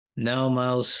No,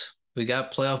 Miles, we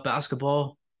got playoff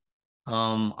basketball.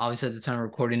 Obviously at the time of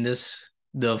recording this,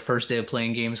 the first day of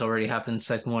playing games already happened.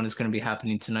 Second one is going to be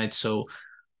happening tonight. So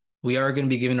we are going to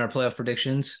be giving our playoff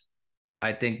predictions.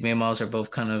 I think me and Miles are both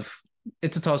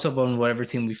it's a toss up on whatever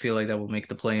team we feel like that will make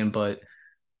the play in, but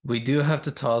we do have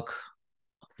to talk,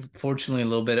 fortunately, a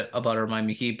little bit about our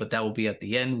Miami Heat, but that will be at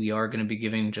the end. We are going to be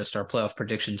giving just our playoff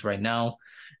predictions right now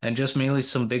and just mainly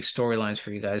some big storylines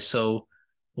for you guys. So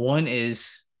one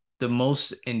is the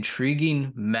most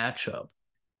intriguing matchup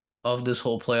of this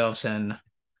whole playoffs, and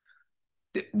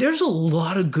there's a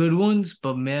lot of good ones,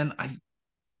 but man,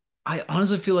 I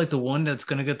honestly feel like the one that's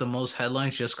gonna get the most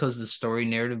headlines just because the story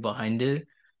narrative behind it.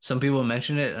 Some people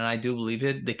mention it, and I do believe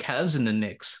it. The Cavs and the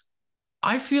Knicks.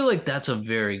 I feel like that's a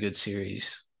very good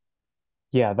series.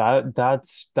 Yeah,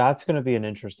 that's going to be an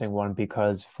interesting one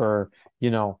because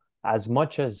as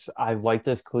much as I like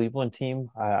this Cleveland team,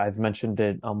 I've mentioned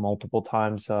it multiple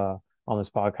times on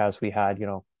this podcast. We had,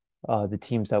 the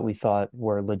teams that we thought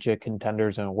were legit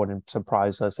contenders and it wouldn't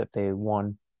surprise us if they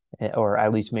won or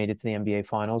at least made it to the NBA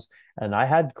Finals. And I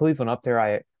had Cleveland up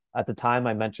there. At the time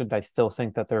I mentioned I still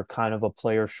think that they're kind of a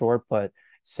player short, but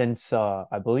since I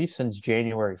believe since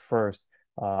January 1st.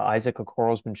 Isaac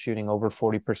Okoro's been shooting over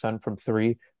 40% from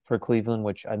three for Cleveland,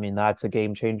 which I mean, that's a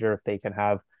game changer if they can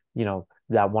have,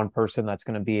 that one person that's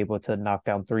going to be able to knock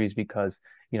down threes because,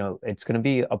 it's going to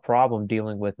be a problem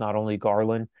dealing with not only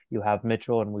Garland, you have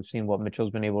Mitchell, and we've seen what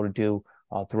Mitchell's been able to do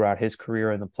throughout his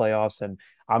career in the playoffs. And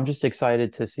I'm just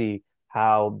excited to see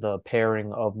how the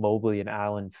pairing of Mobley and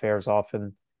Allen fares off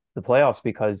in the playoffs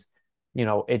because,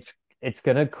 it's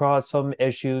going to cause some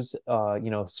issues,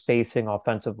 spacing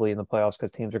offensively in the playoffs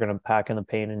because teams are going to pack in the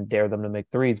paint and dare them to make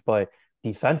threes. But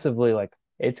defensively, like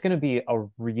it's going to be a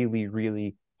really,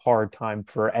 really hard time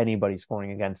for anybody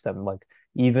scoring against them. Like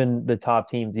even the top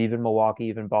teams, even Milwaukee,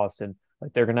 even Boston,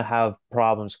 like they're going to have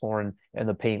problems scoring in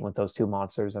the paint with those two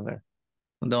monsters in there.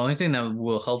 The only thing that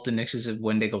will help the Knicks is if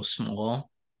when they go small,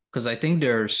 because I think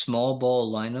their small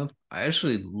ball lineup, I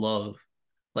actually love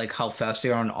like how fast they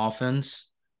are on offense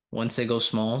once they go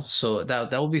small. So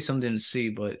that will be something to see.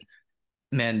 But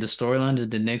man, the storyline of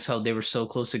the Knicks, how they were so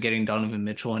close to getting Donovan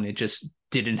Mitchell and it just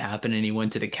didn't happen, and he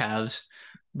went to the Cavs.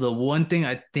 The one thing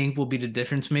I think will be the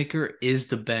difference maker is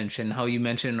the bench, and how you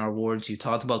mentioned in our awards, you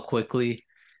talked about quickly.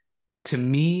 To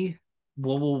me,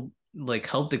 what will like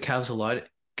help the Cavs a lot,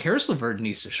 Karis LeVert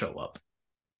needs to show up.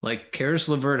 Like Karis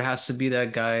LeVert has to be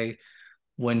that guy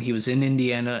when he was in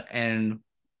Indiana and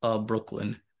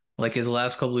Brooklyn. Like his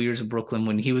last couple of years of Brooklyn,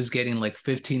 when he was getting like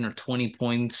 15 or 20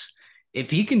 points. If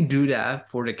he can do that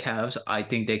for the Cavs, I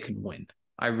think they could win.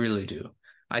 I really do.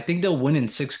 I think they'll win in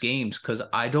 6 games because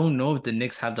I don't know if the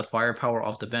Knicks have the firepower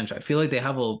off the bench. I feel like they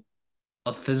have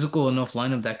a physical enough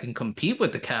lineup that can compete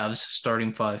with the Cavs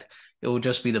starting five. It will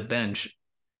just be the bench.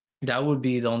 That would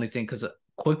be the only thing because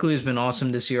Quickly has been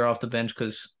awesome this year off the bench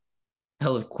because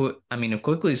hell, if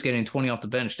Quickly is getting 20 off the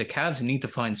bench, the Cavs need to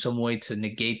find some way to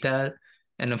negate that.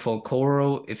 And if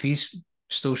Okoro, if he's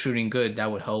still shooting good, that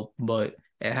would help. But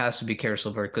it has to be Karis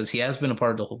LeVert because he has been a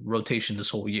part of the whole rotation this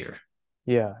whole year.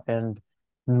 Yeah, and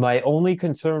my only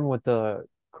concern with the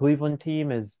Cleveland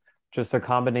team is just a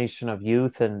combination of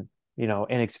youth and, The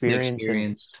inexperience. And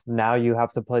experience. now you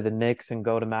have to play the Knicks and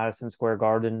go to Madison Square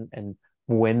Garden and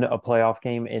win a playoff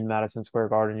game in Madison Square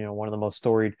Garden, one of the most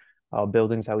storied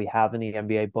buildings that we have in the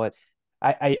NBA. But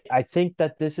I think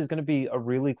that this is going to be a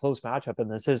really close matchup, and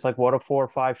this is like what a 4 or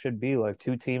 5 should be, like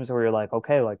two teams where you're like,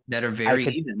 okay, like That are I very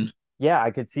could even. yeah, I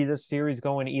could see this series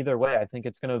going either way. I think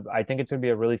it's gonna be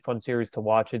a really fun series to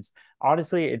watch. It's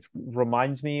honestly it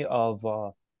reminds me of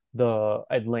the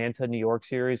Atlanta New York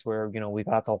series where we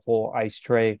got the whole Ice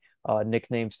Tray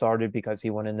nickname started because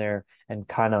he went in there and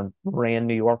kind of ran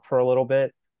New York for a little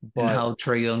bit. And But how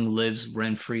Trey Young lives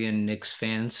rent free in Knicks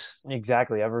fans.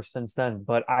 exactly ever since then.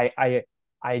 But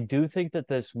I do think that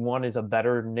this one is a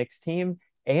better Knicks team,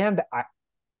 and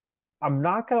I'm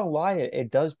not gonna lie, it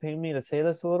does pain me to say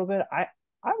this a little bit. I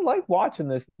like watching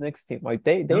this Knicks team. Like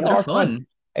they No, they're are fun. fun.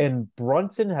 And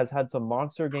Brunson has had some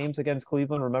monster games against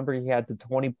Cleveland. Remember, he had the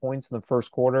 20 points in the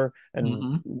first quarter,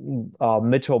 and Hmm.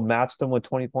 Mitchell matched him with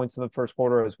 20 points in the first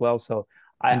quarter as well. So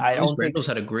And I Julius don't think Randle's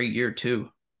had a great year too.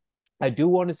 I do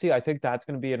want to see. I think that's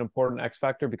going to be an important X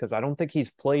factor because I don't think he's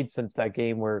played since that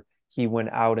game where he went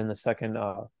out in the second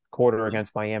quarter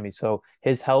against Miami. So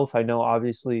his health, I know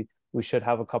obviously we should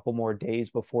have a couple more days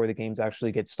before the games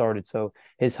actually get started. So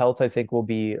his health, I think, will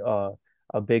be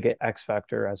a big X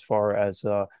factor as far as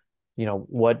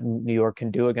what New York can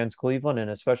do against Cleveland,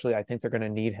 and especially I think they're going to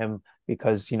need him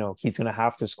because he's going to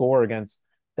have to score against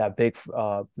that big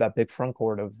front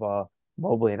court of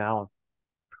Mobley and Allen.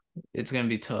 It's gonna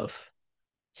be tough.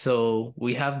 So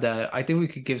we have that. I think we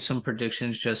could give some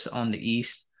predictions just on the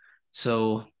East.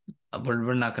 So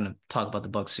we're not gonna talk about the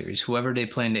Bucks series. Whoever they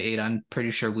play in the eight, I'm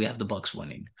pretty sure we have the Bucks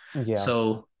winning. Yeah,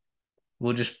 So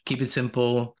we'll just keep it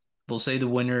simple. We'll say the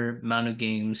winner amount of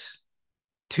games.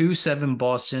 2-7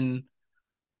 Boston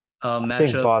I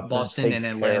think matchup, Boston Boston and takes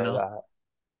care of Atlanta. that.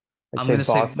 I'd I'm say gonna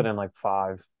say Boston in like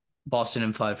five. Boston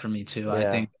in five for me too. I Yeah.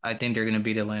 think I think they're gonna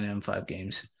beat Atlanta in 5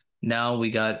 games. Now we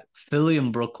got Philly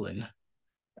and Brooklyn.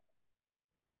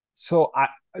 So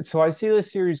I see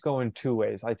this series going two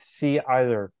ways. I see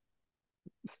either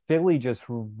Philly just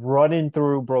running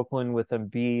through Brooklyn with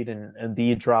Embiid and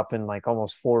Embiid dropping like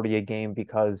almost 40 a game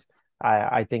because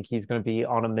I think he's going to be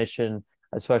on a mission,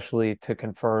 especially to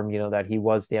confirm, that he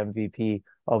was the MVP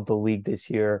of the league this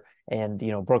year. And,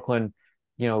 Brooklyn,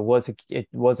 it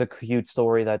was a cute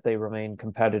story that they remained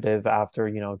competitive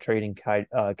after, trading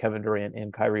Kevin Durant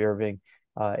and Kyrie Irving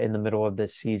in the middle of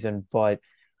this season. But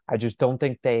I just don't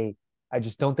think they I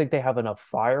just don't think they have enough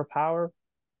firepower.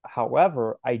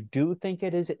 However, I do think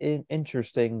it is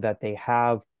interesting that they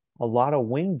have a lot of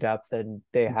wing depth and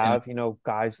they Yeah, have,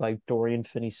 guys like Dorian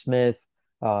Finney-Smith,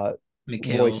 uh,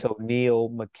 Royce Mikhail O'Neal,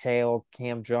 McHale,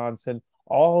 Cam Johnson,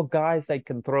 all guys that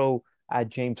can throw at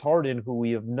James Harden, who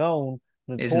we have known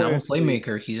is now a notoriously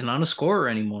playmaker. He's not a scorer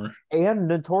anymore. and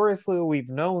notoriously we've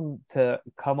known to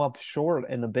come up short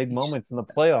in the big He's, moments in the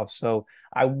playoffs. So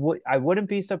I wouldn't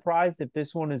be surprised if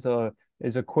this one is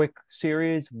a quick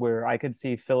series where I could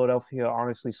see Philadelphia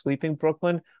honestly sweeping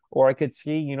Brooklyn, or I could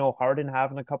see, Harden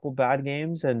having a couple bad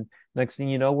games, and next thing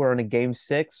you know, we're in a game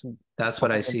six. that's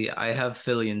what I see. I have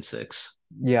Philly in six.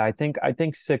 Yeah, I think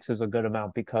six is a good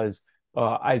amount because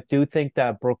I do think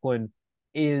that Brooklyn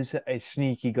is a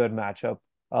sneaky good matchup,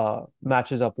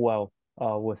 matches up well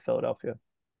with Philadelphia.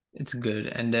 It's good.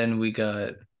 And then we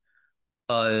got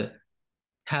uh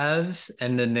Cavs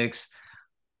and the Knicks.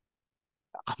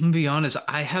 I'm gonna be honest,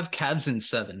 I have Cavs in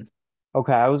seven.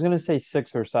 Okay, I was gonna say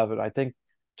six or seven. I think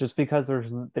just because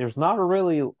there's not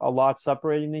really a lot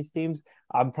separating these teams,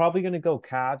 I'm probably gonna go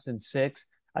Cavs in six.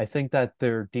 I think that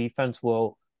their defense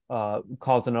will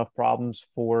cause enough problems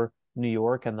for New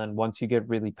York, and then once you get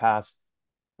really past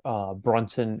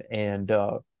Brunson and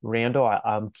Randall,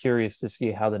 I'm curious to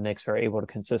see how the Knicks are able to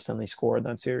consistently score in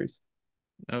that series.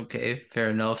 Okay, fair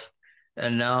enough.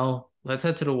 And now let's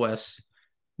head to the West.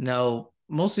 Now,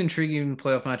 most intriguing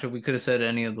playoff matchup, we could have said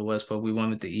any of the West, but we went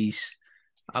with the East.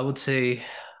 I would say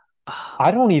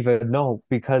I don't even know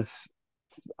because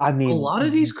I a mean lot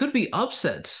of these could be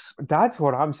upsets. that's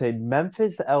what I'm saying.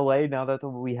 Memphis, LA, now that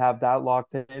we have that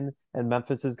locked in, and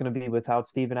Memphis is going to be without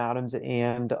Steven Adams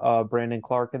and Brandon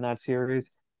Clark in that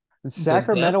series. The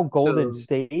depth Sacramento, Golden to,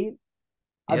 State.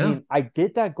 I yeah, mean, I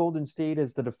get that Golden State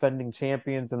is the defending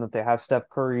champions and that they have Steph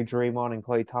Curry, Draymond, and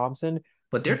Klay Thompson.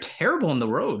 but they're terrible on the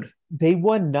road. They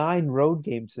won 9 road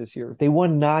games this year. They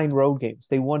won 9 road games.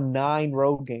 They won 9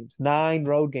 road games. 9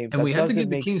 road games. And we That have to doesn't give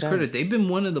the make Kings credit. sense. They've been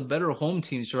one of the better home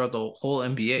teams throughout the whole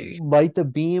NBA. Light the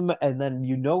beam, and then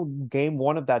game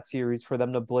one of that series for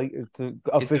them to It's going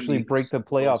to officially be break the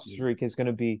playoff explosive. streak is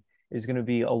gonna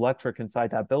be electric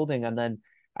inside that building. And then,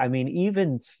 I mean,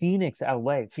 even Phoenix,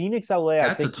 LA, I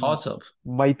That's a think toss-up.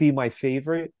 might be my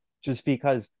favorite, just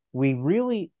because we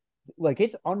really like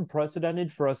it's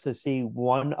unprecedented for us to see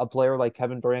a player like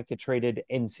Kevin Durant get traded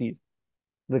in season,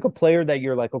 like a player that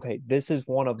you're like, okay, this is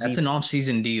one of That's the an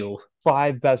off-season deal.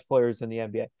 five best players in the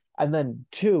NBA. And then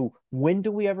two, when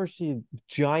do we ever see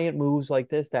giant moves like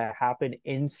this that happen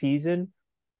in season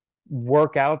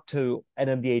work out to an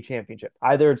NBA championship?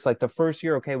 Either it's like the first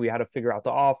year, okay, we had to figure out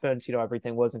the offense,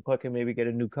 everything wasn't clicking, maybe get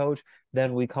a new coach.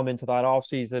 Then we come into that off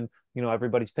season,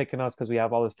 everybody's picking us because we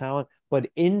have all this talent. But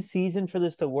in season for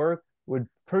this to work would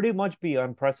pretty much be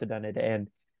unprecedented. And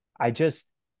I just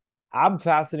I'm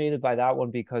fascinated by that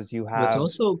one because you What's have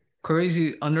also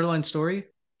crazy underline story,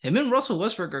 him and Russell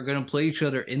Westbrook are going to play each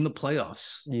other in the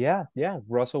playoffs. Yeah, yeah.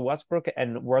 Russell Westbrook,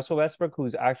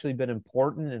 who's actually been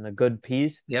important and a good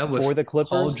piece Yeah, for with the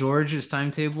Paul Clippers. George's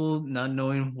timetable, not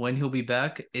knowing when he'll be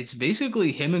back, it's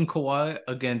basically him and Kawhi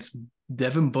against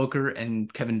Devin Booker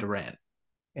and Kevin Durant.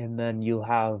 And then you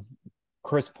have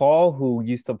Chris Paul, who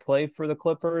used to play for the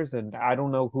Clippers. And I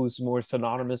don't know who's more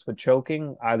synonymous with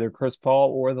choking, either Chris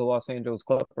Paul or the Los Angeles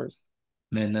Clippers.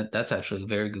 Man, that's actually a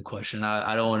very good question.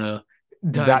 I don't want to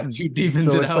That dive too deep so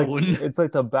into it's that like one. it's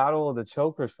like the battle of the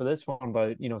chokers for this one,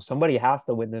 but somebody has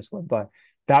to win this one. But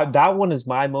that one is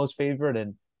my most favorite,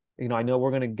 and I know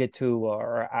we're gonna get to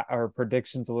our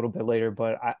predictions a little bit later,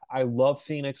 but I love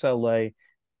Phoenix, LA,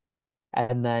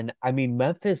 and then I mean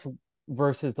Memphis.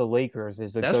 versus the Lakers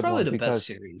is a That's good probably one the best because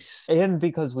series.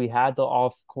 because we had the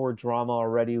off-court drama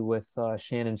already with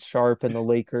Shannon Sharp and the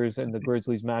Lakers and the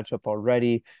Grizzlies matchup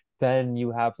already. Then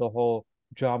you have the whole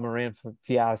John Morant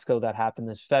fiasco that happened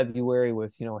this February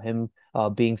with him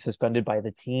being suspended by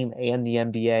the team and the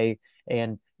NBA.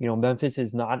 And Memphis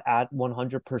is not at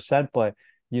 100%, but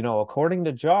according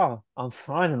to Ja, I'm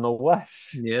fine in the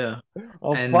West. Yeah.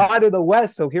 I'm And fine in the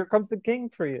West. So here comes the king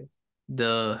for you.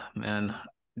 the man,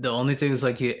 the only thing is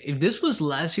like if this was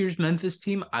last year's Memphis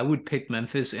team, I would pick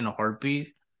Memphis in a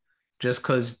heartbeat just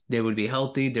because they would be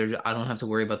healthy. I don't have to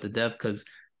worry about the depth because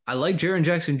I like Jaren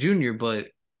Jackson Jr., but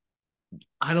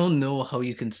I don't know how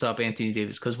you can stop Anthony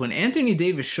Davis because when Anthony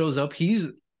Davis shows up, he's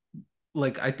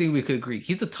like I think we could agree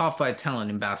he's a top five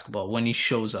talent in basketball when he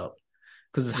shows up.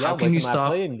 Because Yeah, like in that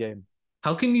playing game.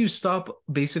 how can you stop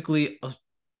basically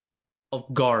a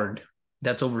guard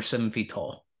that's over 7 feet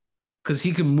tall? Because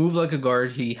he can move like a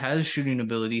guard. He has shooting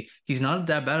ability. He's not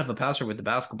that bad of a passer with the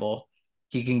basketball.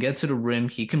 He can get to the rim.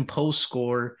 He can post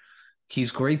score.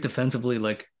 He's great defensively.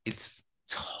 Like it's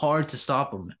hard to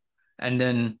stop him. And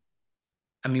then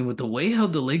I mean, with the way how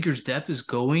the Lakers depth is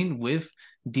going with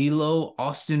D'Lo,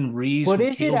 Austin Reeves, But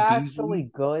is it Mikal Beasley, actually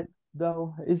good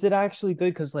though? Is it actually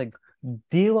good? Because like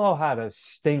D'Lo had a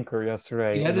stinker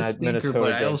he yesterday had in a that stinker,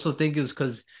 but Minnesota I game. also think it was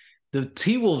because the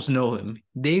T Wolves know him.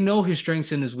 They know his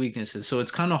strengths and his weaknesses, so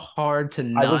it's kind of hard to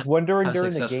I was not wondering have a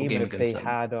during the successful game game against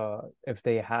them. if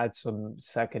they had some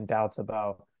second doubts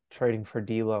about trading for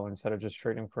D'Lo instead of just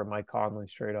trading for Mike Conley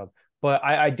straight up. But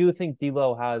I do think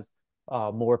D'Lo has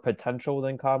more potential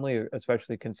than Conley,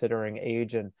 especially considering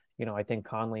age. And I think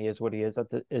Conley is what he is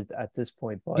at this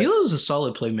point. D'Lo's a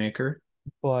solid playmaker.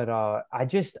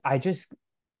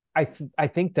 I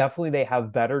think definitely they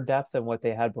have better depth than what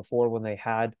they had before when they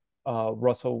had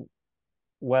Russell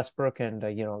Westbrook, and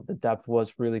the depth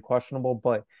was really questionable.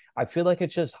 But I feel like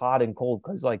it's just hot and cold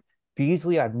because like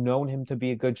Beasley, I've known him to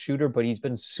be a good shooter, but he's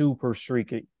been super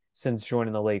streaky since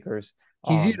joining the Lakers.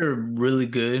 He's Um, either really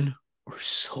good or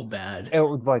so bad. it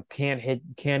was like can't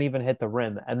even hit the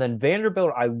rim. And then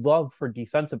Vanderbilt, I love for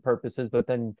defensive purposes, but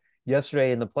then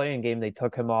yesterday in the playing game, they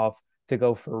took him off to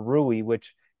go for Rui,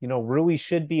 which Rui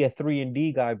should be a 3 and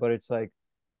D guy, but it's like,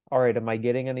 all right, am I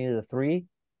getting any of the three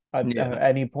Yeah, at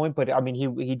any point? But I mean,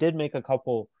 he did make a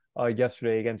couple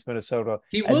yesterday against Minnesota,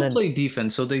 he and will then play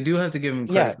defense, so they do have to give him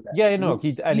credit yeah, for that. yeah, no,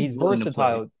 he's He's willing to play.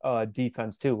 versatile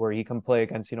defense too, where he can play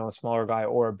against a smaller guy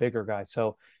or a bigger guy.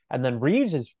 So and then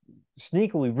Reeves is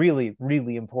sneakily really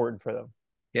really important for them.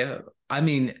 Yeah, I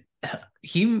mean,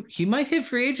 he might hit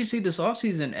free agency this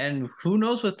offseason, and who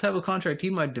knows what type of contract he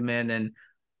might demand. And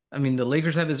I mean, the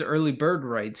Lakers have his early bird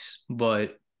rights,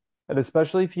 but And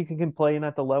especially if you can play in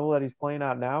at the level that he's playing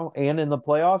at now and in the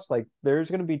playoffs, like there's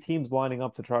going to be teams lining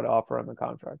up to try to offer him a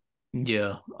contract.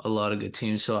 yeah, a lot of good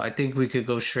teams. So I think we could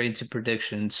go straight to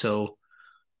predictions. So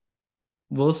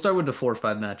we'll start with the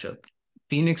 4-5 matchup.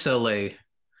 Phoenix, LA.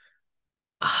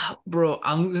 Bro,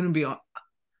 I'm gonna be on.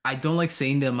 I don't like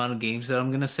saying the amount of games that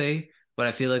I'm gonna say, but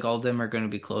I feel like all of them are gonna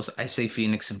be close. I say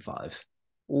Phoenix in five.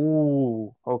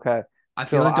 Ooh, okay. I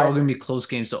feel So like they're all I gonna be close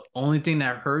games. The only thing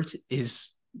that hurts is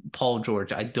Paul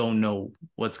George. I don't know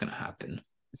what's gonna happen.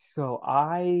 so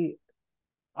I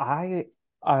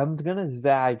I'm gonna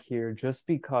zag here just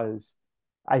because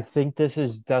I think this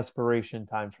is desperation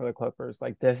time for the Clippers.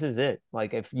 Like this is it.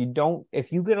 Like if you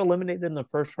get eliminated in the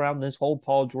first round, this whole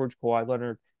Paul George Kawhi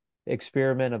Leonard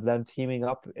experiment of them teaming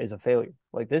up is a failure.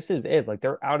 Like this is it. Like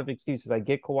they're out of excuses. I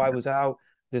get Kawhi was out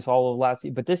this all of last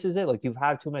year, but this is it. Like you've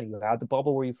had too many. You had the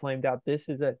bubble where you flamed out. This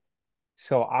is it.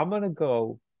 So I'm gonna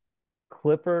go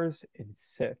Clippers in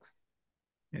six.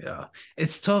 Yeah,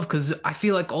 it's tough because I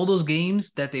feel like all those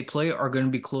games that they play are gonna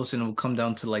be close, and it will come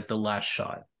down to like the last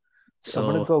shot. I'm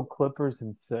gonna So go Clippers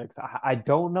in six. I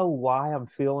don't know why I'm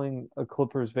feeling a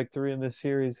Clippers victory in this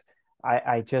series.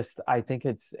 I think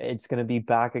it's gonna be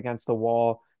back against the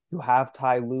wall. You have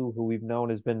Ty Lue, who we've known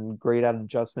has been great at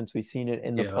adjustments. We've seen it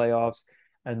in the yeah, playoffs.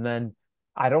 And then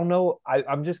I don't know.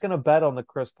 I'm just gonna bet on the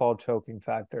Chris Paul choking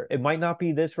factor. It might not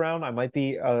be this round. I might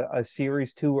be a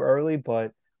series too early,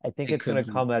 but I think it it's gonna could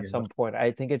be. come at Yeah, some point.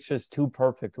 I think it's just too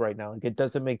perfect right now. Like it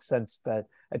doesn't make sense that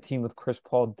a team with Chris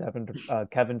Paul,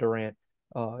 Kevin Durant,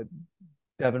 uh,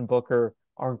 Devin Booker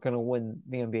aren't going to win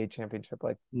the NBA championship.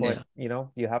 Like, but yeah,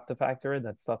 you have to factor in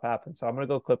that stuff happens. So I'm going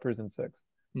to go Clippers in six.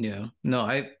 yeah. No,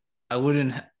 I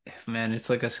wouldn't. Man, it's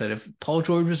like I said, if Paul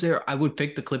George was there, I would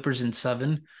pick the Clippers in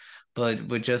seven. But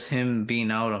with just him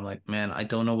being out, I'm like, man, I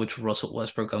don't know which Russell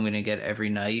Westbrook I'm gonna get every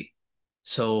night.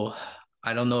 So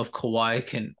I don't know if Kawhi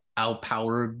can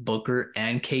outpower Booker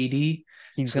and KD.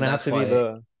 He's So going to have that's to be why,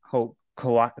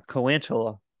 the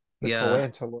Coantula, the yeah,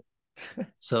 Coantula.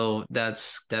 So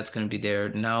that's gonna be there.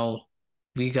 Now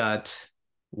we got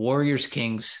Warriors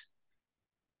Kings.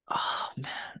 Oh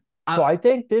man. So I I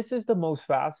think this is the most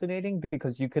fascinating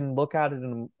because you can look at it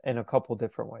in a couple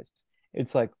different ways.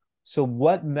 It's like, so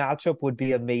what matchup would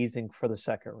be amazing for the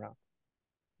second round?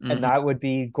 And mhm, that would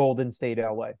be Golden State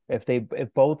LA. If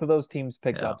both of those teams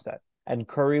picked yeah. upset and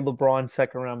Curry LeBron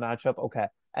second round matchup, okay,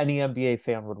 any NBA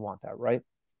fan would want that, right?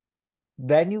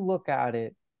 Then you look at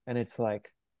it and it's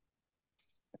like,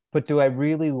 but do I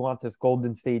really want this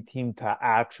Golden State team to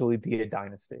actually be a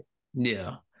dynasty?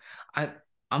 Yeah. I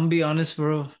I'm gonna be honest,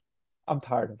 bro. I'm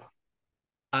tired of them.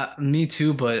 Me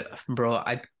too, but bro,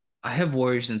 I have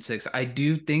Warriors in six. I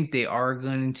do think they are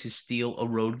going to steal a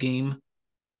road game.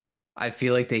 I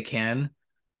feel like they can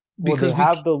Well, they because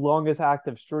have the longest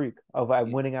active streak of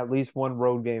winning at least one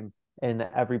road game in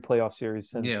every playoff series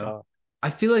since yeah. I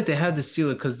feel like they had to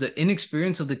steal it because the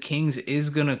inexperience of the Kings is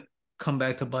gonna come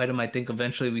back to bite them, I think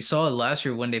eventually. We saw it last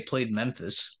year when they played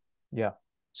Memphis. yeah,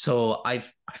 So I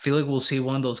feel like we'll see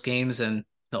one of those games, and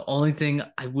the only thing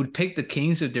I would pick the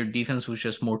Kings if their defense was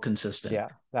just more consistent.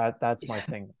 yeah, that's my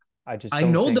thing. I just I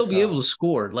don't know they'll think be able to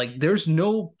score. Like, there's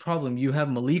no problem. You have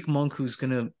Malik Monk who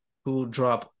will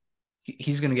drop.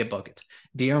 He's gonna get buckets.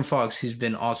 De'Aaron Fox, he's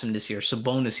been awesome this year.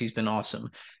 Sabonis, he's been awesome.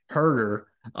 Herder,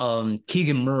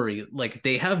 Keegan Murray, like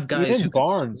they have guys even who can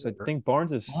Barnes, I score. think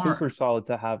Barnes is super Smart. solid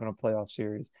to have in a playoff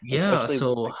series, Yeah, especially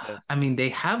so like this. I mean, they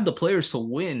have the players to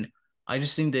win. I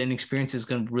just think the inexperience is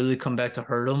going to really come back to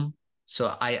hurt them.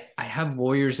 So I have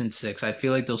Warriors in six. I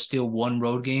feel like they'll steal one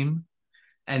road game,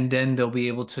 and then they'll be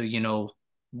able to,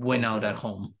 win Close it out at out.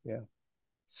 home. Yeah.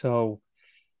 So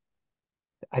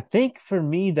I think for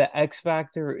me, the X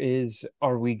factor is,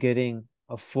 are we getting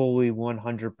a fully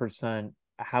 100%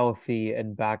 healthy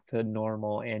and back to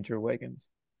normal Andrew Wiggins?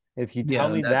 If you tell Yeah,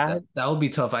 me that, that will be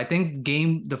tough. I think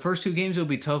the first two games will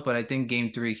be tough, but I think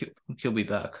game three he'll be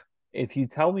back. if you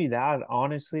tell me that,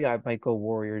 honestly, I might go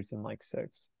Warriors in like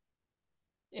six.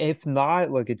 If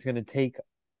not, look, it's gonna take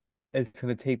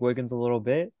Wiggins a little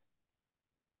bit.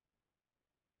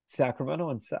 Sacramento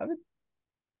in seven.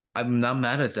 I'm not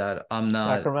mad at that. I'm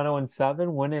not. Sacramento in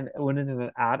seven, winning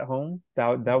it at home.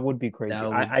 That would be crazy. That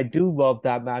would I do love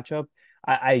that matchup.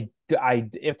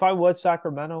 If I was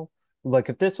Sacramento, like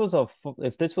if this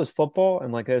was football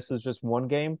and like this was just one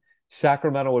game,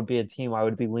 Sacramento would be a team I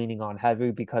would be leaning on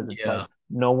heavy because it's like yeah.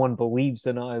 no one believes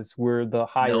in us. We're the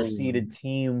No higher seeded one.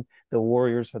 team. The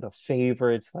Warriors are the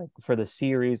favorites, like for the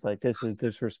series. Like this is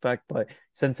disrespect. But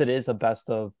since it is a best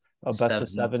of Seven.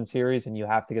 seven series and you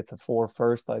have to get to four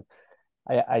first, like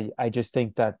I just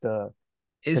think that the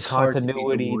It's hard to beat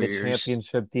the continuity, the Warriors.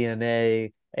 championship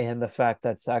DNA, and the fact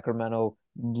that Sacramento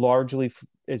largely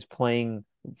is playing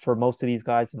for most of these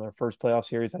guys in their first playoff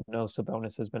series. I know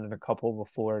Sabonis has been in a couple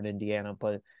before in Indiana,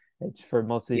 but it's for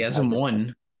most of He these hasn't guys, it's like,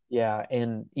 won. yeah,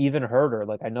 and even Herder,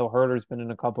 like I know Herder's been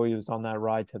in a couple. He was on that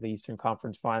ride to the Eastern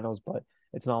Conference Finals, but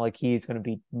it's not like he's going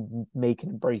to be making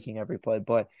and breaking every play.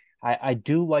 But I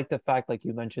do like the fact, like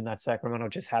you mentioned, that Sacramento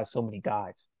just has so many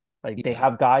guys. Like they Yeah.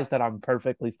 have guys that I'm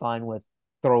perfectly fine with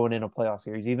throwing in a playoff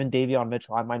series. Even Davion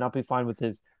Mitchell, I might not be fine with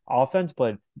his offense,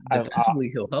 but I Defensively,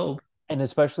 he'll help. and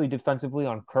especially defensively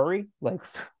on Curry, like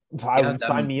I Yeah, would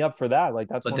sign me up for that. Like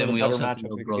that's but one of then the we better also have to matchups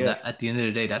know, we could bro, get. that at the end of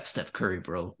the day, that's Steph Curry,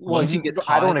 bro. Well, Once he gets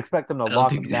I don't hot, expect them to I don't lock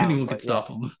think him down, anyone could but yeah, stop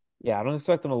him. yeah, I don't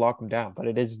expect them to lock him down, but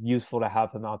it is useful to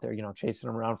have him out there, chasing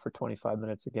him around for 25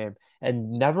 minutes a game.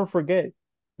 And never forget,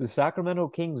 the Sacramento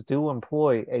Kings do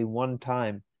employ a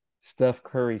one-time Steph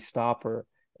Curry stopper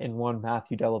in one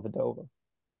Matthew Dellavedova.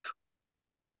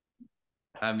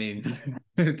 I mean,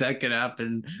 if that could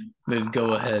happen, then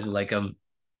go ahead. Like,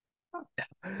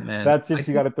 man, That's just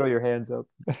you got to throw your hands up.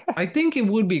 I think it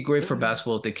would be great for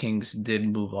basketball if the Kings did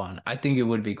move on. I think it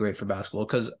would be great for basketball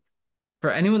because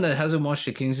for anyone that hasn't watched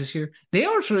the Kings this year, they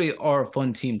actually are a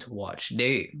fun team to watch.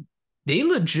 They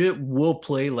legit will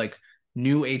play like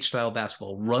new age style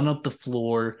basketball, run up the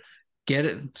floor,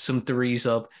 some threes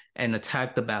up, and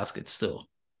attack the basket still.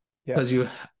 Yeah. Because you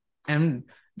and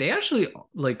they actually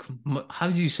like how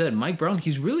you said, Mike Brown.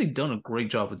 He's really done a great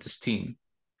job with this team.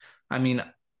 I mean,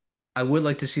 I would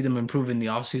like to see them improve in the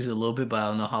offseason a little bit, but I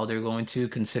don't know how they're going to,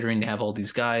 considering they have all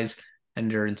these guys and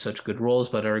they're in such good roles,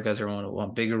 but other guys are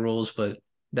want bigger roles. But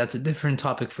that's a different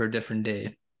topic for a different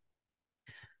day.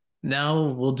 Now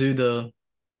we'll do the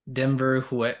Denver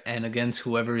who and against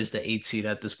whoever is the eight seed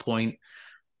at this point.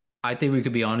 I think we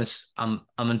could be honest. I'm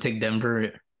gonna take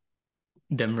Denver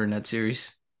in that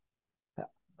series.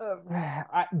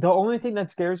 The only thing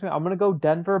that scares me, I'm gonna go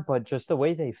Denver, but just the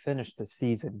way they finished the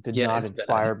season did Yeah, not it's bad.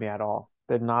 inspire me at all.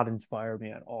 Did not inspire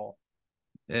me at all.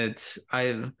 It's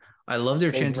I love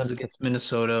their They chances limped. against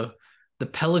Minnesota. The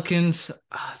Pelicans,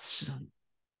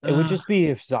 It would uh, just be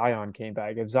if Zion came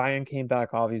back. If Zion came back,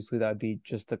 obviously that'd be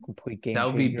just a complete that game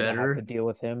would be changer to have to better. deal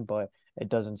with him, but it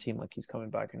doesn't seem like he's coming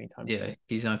back anytime Yeah, soon.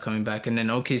 he's not coming back. And then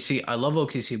OKC, I love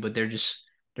OKC, but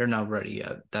they're not ready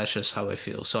yet. That's just how I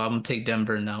feel. So I'm gonna take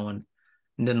Denver in that one.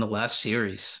 And then the last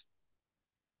series,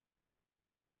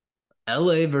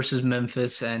 LA versus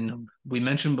Memphis, and we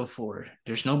mentioned before,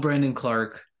 there's no Brandon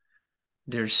Clark,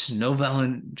 there's no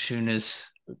Valanciunas.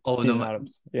 Oh Steven no,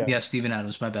 Adams. Yeah. yeah, Steven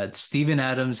Adams, my bad. Steven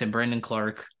Adams and Brandon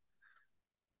Clark.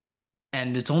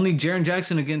 And it's only Jaren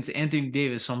Jackson against Anthony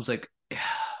Davis. So I was like, yeah.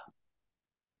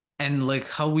 And like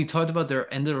how we talked about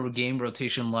their end of the game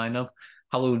rotation lineup,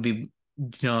 how it would be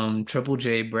Triple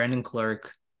J, Brandon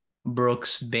Clark,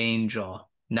 Brooks, Bain, Jaw.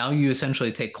 Now you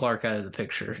essentially take Clark out of the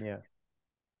picture. Yeah.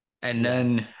 And Yeah.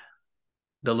 then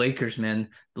the Lakers, man.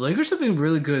 The Lakers have been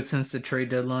really good since the trade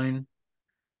deadline.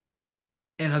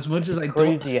 And as much as It's I don't,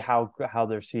 crazy how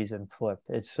their season flipped.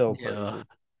 It's so yeah, crazy.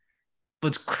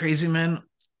 what's crazy, man,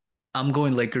 I'm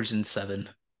going Lakers in seven.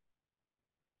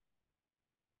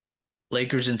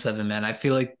 Lakers in seven, man. I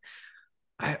feel like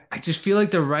I just feel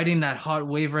like they're riding that hot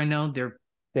wave right now. They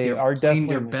They're are playing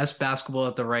their definitely best basketball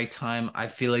at the right time. I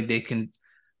feel like they can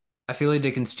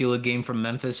steal a game from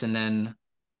Memphis and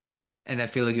I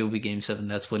feel like it'll be game seven.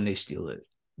 That's when they steal it.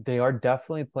 they are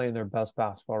definitely playing their best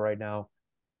basketball right now.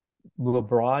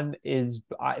 LeBron is,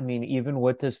 I mean, even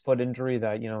with this foot injury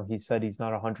that, he said he's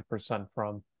not 100%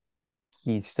 from,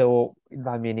 he's still,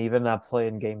 I mean, even that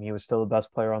playing game, he was still the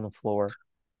best player on the floor.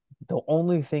 The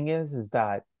only thing is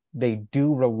that they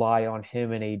do rely on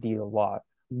him and AD a lot.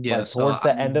 Yeah, Like so towards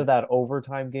the end I'm of that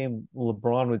overtime game,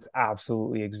 LeBron was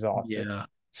absolutely exhausted. yeah.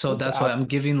 So Was that's why ab I'm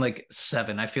giving like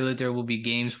seven. I feel like there will be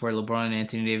games where LeBron and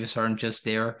Anthony Davis aren't just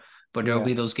there, but there'll Yeah.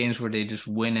 be those games where they just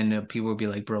win and people will be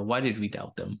like, bro, why did we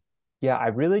doubt them? Yeah, I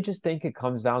really just think it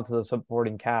comes down to the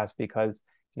supporting cast because,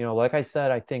 like I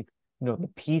said, I think, the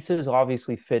pieces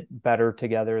obviously fit better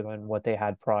together than what they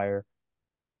had prior.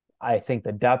 I think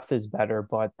the depth is better,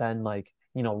 but then like,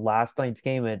 last night's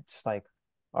game, it's like,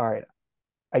 all right,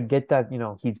 I get that,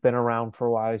 he's been around for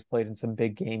a while. He's played in some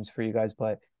big games for you guys,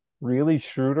 but really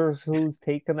Schroeder's who's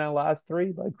taken that last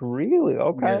three? Like, really?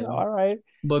 Okay, Yeah. all right.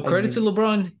 But And credit to you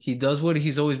LeBron, he does what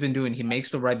he's always been doing. He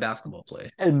makes the right basketball play.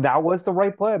 and that was the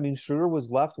right play. I mean, Schroeder was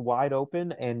left wide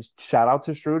open, and shout out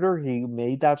to Schroeder. He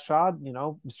made that shot,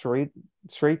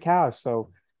 straight cash. So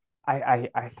I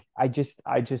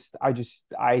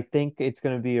think it's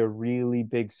going to be a really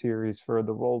big series for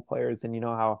the role players. And you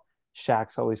know how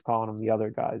Shaq's always calling them the other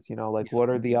guys, like what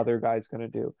are the other guys going to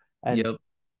do? And Yep.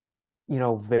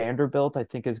 Vanderbilt, I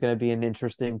think, is going to be an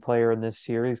interesting player in this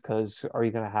series because are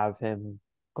you going to have him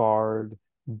guard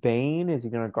Bane? Is he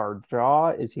going to guard Jaw?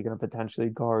 Is he going to potentially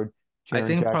guard I Jaren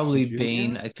think Jackson probably Jr.?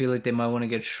 Bane. I feel like they might want to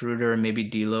get Schroeder and maybe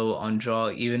D'Lo on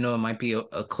Jaw, even though it might be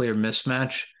a clear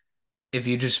mismatch. If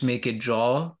you just make it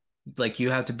Jaw, like you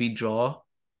have to be Jaw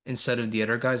instead of the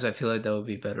other guys, I feel like that would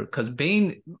be better. Because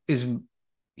Bane is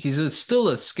still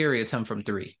a scary attempt from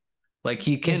three. Like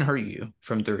he can Yeah. hurt you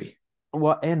from three.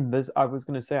 Well, and this, I was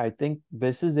going to say, I think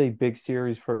this is a big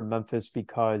series for Memphis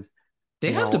because, They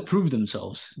you have to know, prove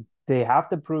themselves. they have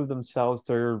to prove themselves.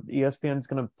 Their ESPN's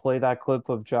going to play that clip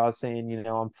of Jaw saying,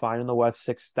 I'm fine in the West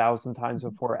 6,000 times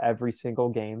before every single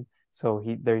game. So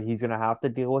he's going to have to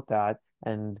deal with that.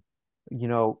 And, you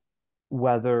know,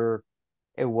 whether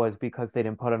it was because they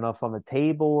didn't put enough on the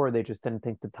table or they just didn't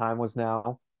think the time was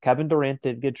now. Kevin Durant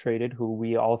did get traded, who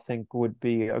we all think would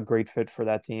be a great fit for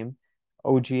that team.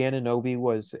 OG Anunoby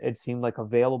was, it seemed like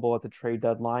available at the trade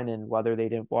deadline, and whether they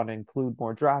didn't want to include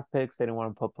more draft picks, they didn't want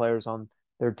to put players on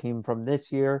their team from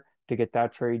this year to get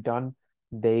that trade done.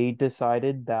 They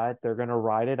decided that they're going to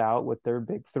ride it out with their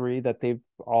big three that they've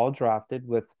all drafted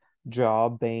with Ja,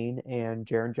 Bain, and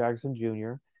Jaren Jackson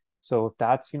Jr. So if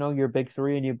that's, your big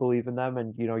three and you believe in them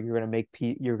and, you're going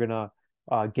to you're going to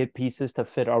get pieces to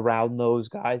fit around those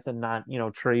guys and not,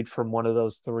 trade from one of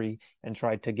those three and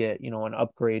try to get, an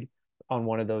upgrade on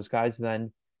one of those guys,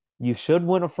 then you should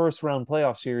win a first round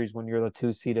playoff series when you're the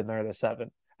 2 seed and they're the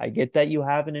seven. I get that you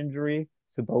have an injury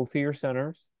to both of your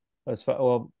centers,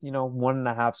 well, one and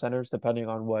a half centers, depending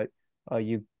on what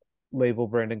you label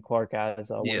Brandon Clark as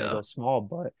when they Yeah, go small.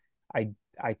 But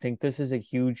I think this is a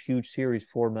huge, huge series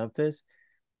for Memphis.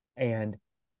 And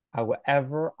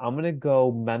however, I'm gonna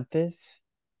go Memphis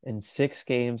in 6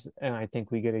 games, and I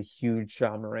think we get a huge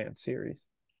John Morant series.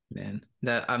 man.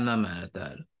 That I'm not mad at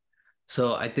that.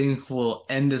 So I think we'll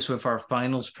end this with our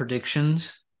finals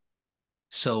predictions.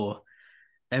 So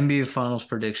NBA finals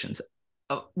predictions.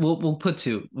 We'll put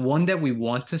two. One that we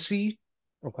want to see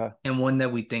Okay. and one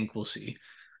that we think we'll see.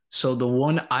 So the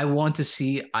one I want to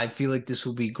see, I feel like this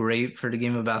will be great for the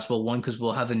game of basketball. One, because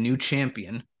we'll have a new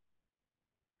champion,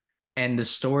 and the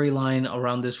storyline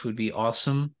around this would be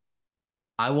awesome.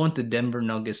 I want the Denver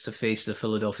Nuggets to face the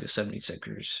Philadelphia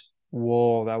 76ers.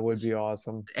 Whoa, that would be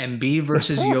awesome. Embiid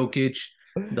versus Jokic.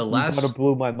 The You kind of last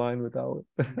blew my mind with that one.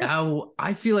 Now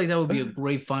I feel like that would be a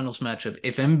great finals matchup.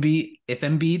 If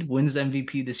Embiid wins the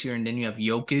MVP this year and then you have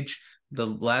Jokic, the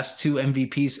last two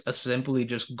MVPs simply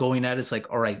just going at it, it's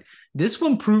like, all right, this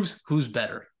one proves who's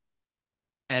better.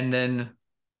 And then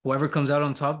whoever comes out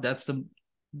on top, that's the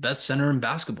best center in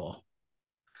basketball.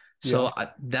 So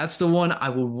Yeah. that's the one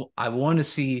I want to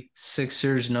see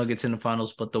Sixers Nuggets in the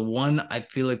finals, but the one I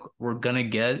feel like we're gonna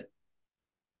get,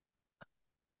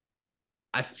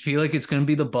 I feel like it's gonna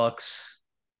be the Bucks,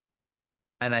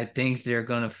 and I think they're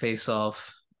gonna face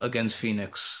off against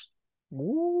Phoenix.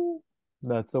 Ooh,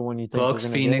 that's the one you think we're Bucks,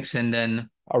 gonna get? Phoenix, and then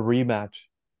A rematch.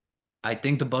 I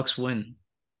think the Bucks win.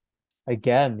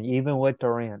 Again, even with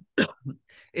Durant.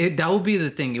 It that will be the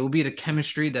thing. It will be the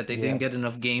chemistry that they didn't Yeah, get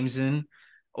enough games in,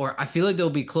 or I feel like they'll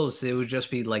be close. They would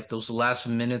just be like those last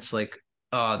minutes, like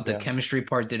the yeah, chemistry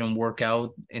part didn't work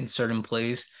out in certain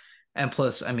plays. And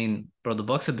plus, I mean, bro, the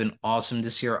Bucks have been awesome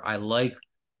this year. I like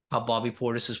how Bobby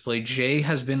Portis has played. Jay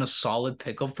has been a solid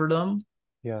pickup for them.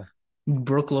 yeah.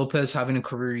 Brooke Lopez having a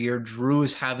career year. Drew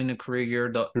is having a career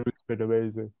year. The Drew's been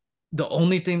amazing. the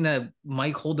only thing that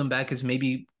might hold them back is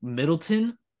maybe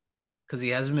Middleton because he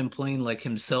hasn't been playing like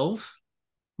himself.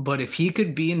 But if he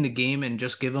could be in the game and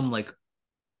just give him like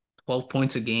 12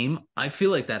 points a game, I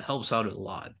feel like that helps out a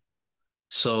lot.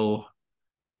 So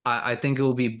I think it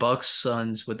will be Bucks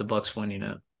Suns with the Bucks winning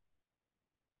it.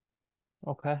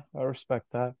 Okay, I respect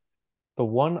that. The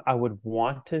one I would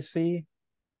want to see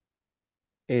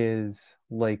is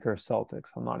Lakers Celtics.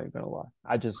 I'm not even gonna lie.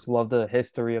 I just love the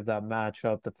history of that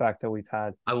matchup, the fact that we've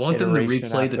had I want them to iteration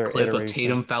replay the after clip of iteration.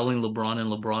 Tatum fouling LeBron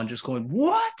and LeBron just going,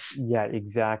 "What?" Yeah,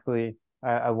 exactly.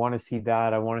 I want to see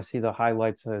that. I want to see the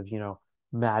highlights of,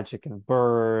 Magic and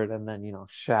Bird, and then,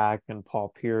 Shaq and Paul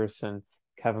Pierce and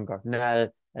Kevin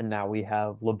Garnett. And now we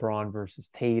have LeBron versus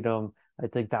Tatum. I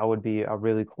think that would be a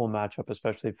really cool matchup,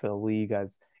 especially for the league,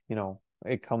 as,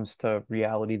 it comes to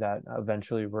reality that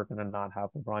eventually we're going to not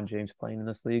have LeBron James playing in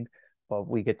this league, but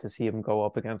we get to see him go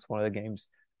up against one of the game's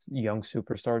young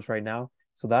superstars right now.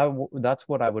 So that's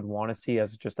what I would want to see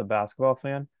as just a basketball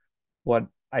fan. What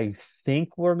I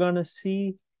think we're gonna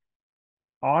see,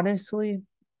 honestly,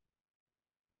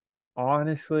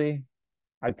 honestly,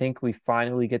 I think we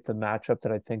finally get the matchup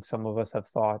that I think some of us have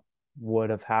thought would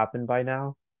have happened by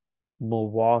now.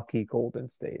 Milwaukee Golden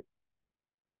State.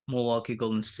 Milwaukee,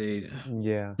 Golden State.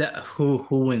 Yeah, That who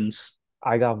wins,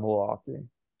 I got Milwaukee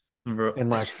bro? in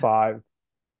like five.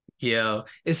 Yeah,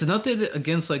 it's nothing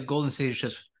against like Golden State. It's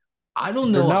just I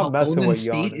don't They're know not how messing Golden with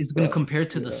State Giannis is going to though. compare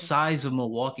to the Yeah, size of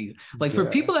Milwaukee. Like for yeah.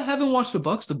 people that haven't watched the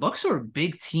Bucks are a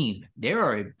big team. They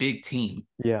are a big team.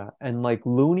 Yeah, and like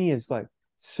Looney is like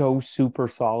so super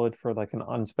solid for like an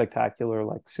unspectacular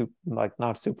like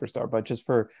not superstar, but just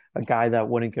for a guy that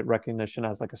wouldn't get recognition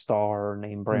as like a star or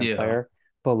name brand Yeah. player.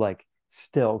 But like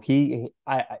still,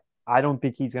 I don't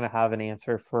think he's gonna have an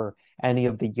answer for any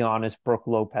of the Giannis, Brook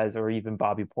Lopez, or even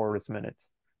Bobby Portis minutes.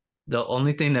 The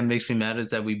only thing that makes me mad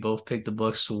is that we both picked the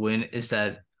Bucks to win. Is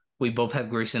that we both have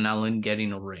Grayson Allen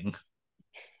getting a ring.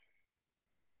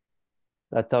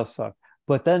 That does suck.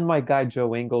 But then my guy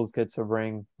Joe Ingles gets a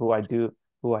ring, who I do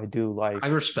I like.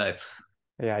 respect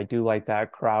Yeah, I do like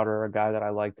that. Crowder, a guy that I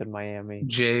liked in Miami.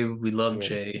 Jay. We love Yeah.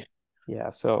 Jay. Yeah,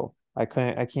 so I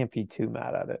can't be too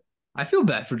mad at it. I feel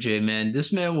bad for Jay, man.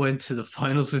 This man went to the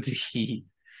finals with the Heat.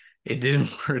 It didn't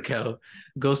work out.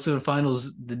 Goes to the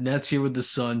finals the next year with the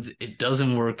Suns. It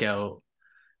doesn't work out.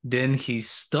 Then he's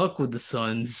stuck with the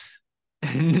Suns,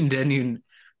 and then he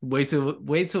waits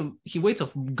a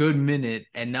good minute,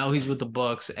 and now he's with the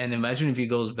Bucks. And imagine if he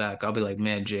goes back, I'll be like,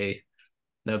 man, Jay,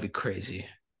 that'd be crazy.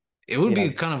 It would Yeah,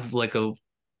 be kind of like a,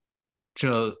 you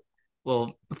know,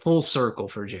 well, full circle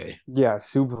for Jay. yeah,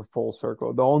 super full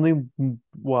circle. The only,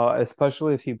 well,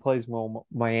 especially if he plays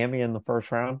Miami in the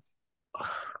first round,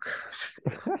 Oh,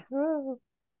 gosh.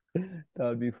 that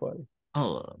would be funny.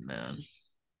 Oh man,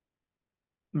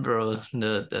 bro,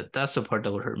 that's the part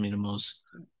that would hurt me the most.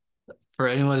 For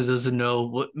anyone that doesn't know,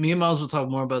 what me and Miles will talk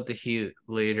more about the Heat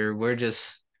later. We're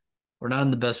not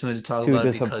in the best mood to talk Too about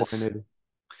it because disappointed.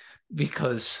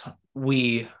 because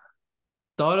we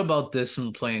thought about this in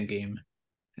the playing game,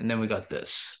 and then we got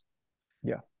this.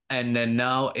 Yeah, And then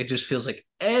now it just feels like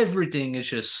everything is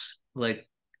just like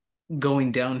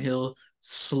going downhill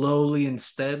slowly and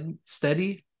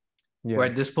steady. Where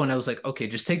yeah, at this point I was like, okay,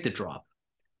 just take the drop.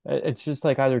 It's just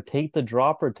like either take the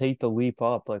drop or take the leap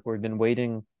up. Like we've been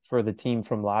waiting for the team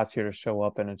from last year to show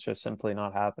up, and it's just simply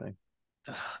not happening.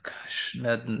 Oh, gosh,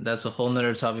 that's a whole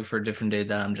nother topic for a different day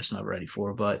that I'm just not ready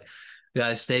for. But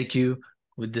guys, thank you.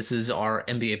 This is our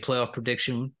NBA playoff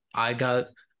prediction. I got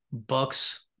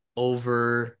Bucks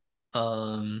over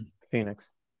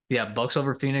Phoenix. yeah, Bucks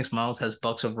over Phoenix. Myles has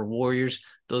Bucks over Warriors.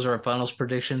 Those are our finals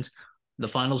predictions. The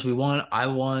finals we want, I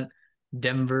want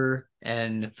Denver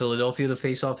and Philadelphia to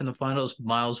face off in the finals.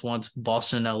 Myles wants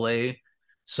Boston, LA.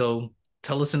 So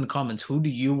tell us in the comments, who do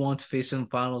you want to face in the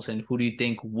finals and who do you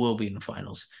think will be in the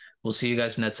finals? We'll see you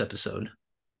guys next episode.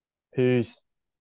 Peace.